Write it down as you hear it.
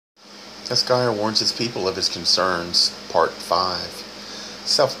Hoskiah warns his people of his concerns. Part 5.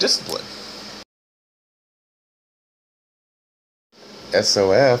 Self-discipline.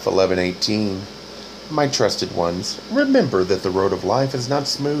 SOF 11:18. My trusted ones, remember that the road of life is not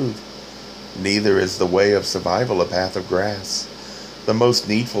smooth. Neither is the way of survival a path of grass. The most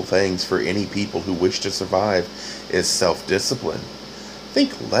needful things for any people who wish to survive is self-discipline.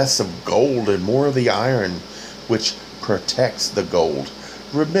 Think less of gold and more of the iron, which protects the gold.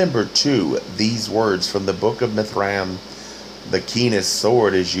 Remember, too, these words from the book of Mithram. The keenest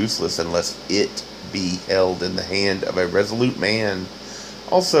sword is useless unless it be held in the hand of a resolute man.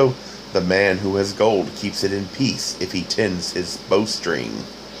 Also, the man who has gold keeps it in peace if he tends his bowstring.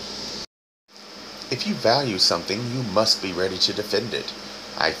 If you value something, you must be ready to defend it.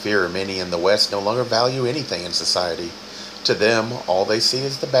 I fear many in the West no longer value anything in society. To them, all they see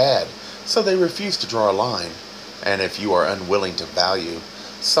is the bad, so they refuse to draw a line. And if you are unwilling to value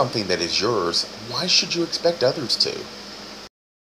something that is yours, why should you expect others to?